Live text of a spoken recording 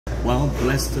Well,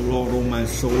 bless the Lord, O my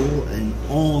soul, and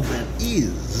all that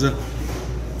is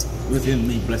within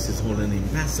me. Bless his holy name.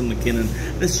 Pastor McKinnon,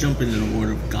 let's jump into the word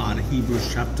of God.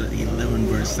 Hebrews chapter 11,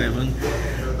 verse 7.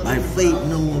 By faith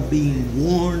Noah, being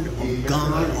warned of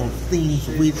God of things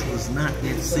which was not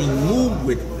yet seen, moved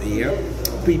with fear,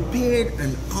 prepared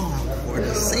an ark for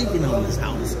the saving of his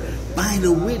house, by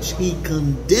the which he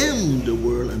condemned the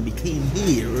world and became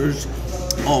heirs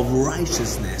of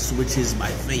righteousness, which is by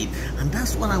faith. And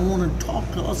that's what I want to talk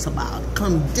to us about.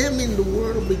 Condemning the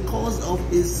world because of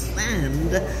his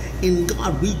stand in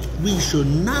God. We should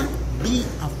not be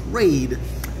afraid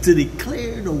to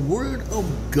declare the word of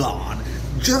God,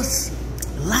 just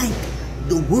like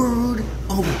the word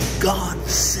of God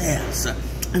says.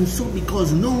 And so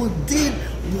because Noah did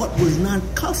what was not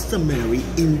customary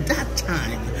in that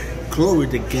time, glory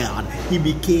to God, he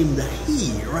became the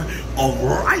heir of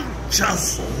righteousness,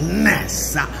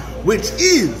 which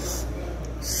is,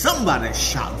 somebody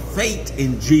shout faith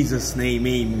in Jesus' name,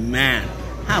 amen.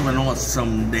 Have an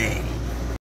awesome day.